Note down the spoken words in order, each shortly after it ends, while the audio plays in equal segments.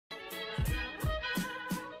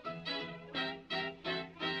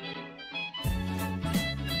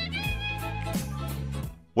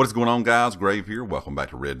What is going on, guys? Grave here. Welcome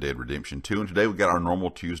back to Red Dead Redemption 2. And today we got our normal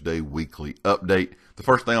Tuesday weekly update. The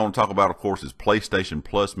first thing I want to talk about, of course, is PlayStation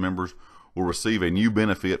Plus members will receive a new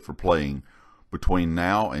benefit for playing between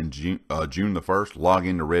now and June the 1st. Log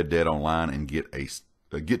into Red Dead Online and get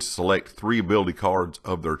to select 3 ability cards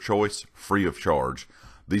of their choice free of charge.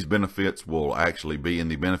 These benefits will actually be in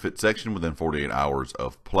the benefit section within 48 hours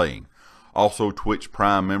of playing. Also, Twitch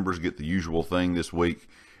Prime members get the usual thing this week.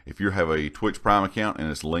 If you have a Twitch Prime account and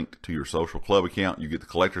it's linked to your social club account, you get the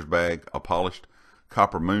collector's bag, a polished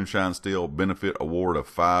copper moonshine steel, benefit award of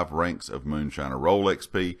 5 ranks of moonshiner roll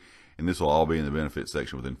XP, and this will all be in the benefit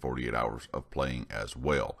section within 48 hours of playing as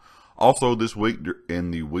well. Also this week in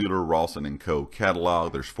the Wheeler, Rawson & Co.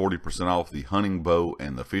 catalog, there's 40% off the hunting bow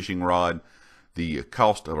and the fishing rod. The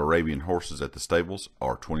cost of Arabian horses at the stables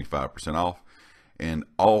are 25% off. And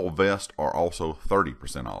all vests are also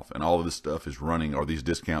 30% off. And all of this stuff is running, or these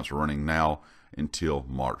discounts are running now until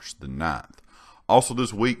March the 9th. Also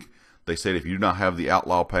this week, they said if you do not have the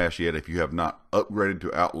Outlaw Pass yet, if you have not upgraded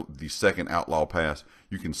to the second Outlaw Pass,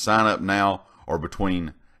 you can sign up now or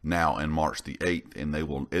between now and March the 8th, and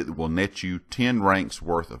it will net you 10 ranks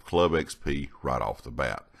worth of Club XP right off the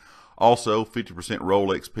bat. Also, 50% roll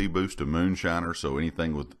XP boost to Moonshiners, so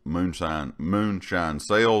anything with moonshine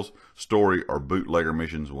sales, story, or bootlegger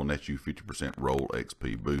missions will net you 50% roll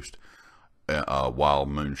XP boost while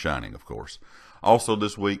moonshining, of course. Also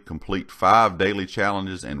this week, complete 5 daily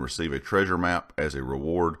challenges and receive a treasure map as a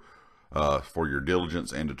reward for your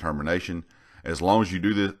diligence and determination. As long as you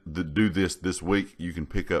do this week, you can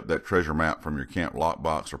pick up that treasure map from your camp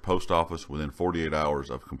lockbox or post office within 48 hours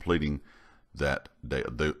of completing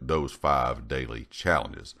those 5 daily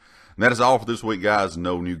challenges. And that is all for this week, guys.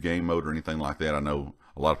 No new game mode or anything like that. I know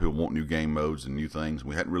a lot of people want new game modes and new things.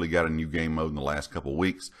 We hadn't really got a new game mode in the last couple of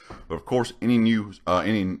weeks, but of course, any new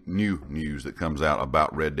news that comes out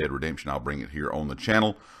about Red Dead Redemption, I'll bring it here on the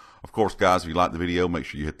channel. Of course, guys, if you like the video, make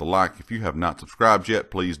sure you hit the like. If you have not subscribed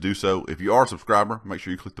yet, please do so. If you are a subscriber, make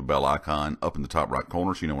sure you click the bell icon up in the top right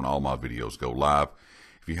corner so you know when all my videos go live.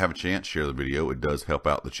 If you have a chance, share the video. It does help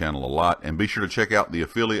out the channel a lot. And be sure to check out the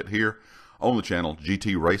affiliate here on the channel,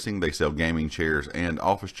 GT Racing. They sell gaming chairs and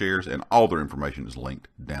office chairs, and all their information is linked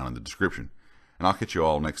down in the description. And I'll catch you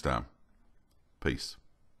all next time. Peace.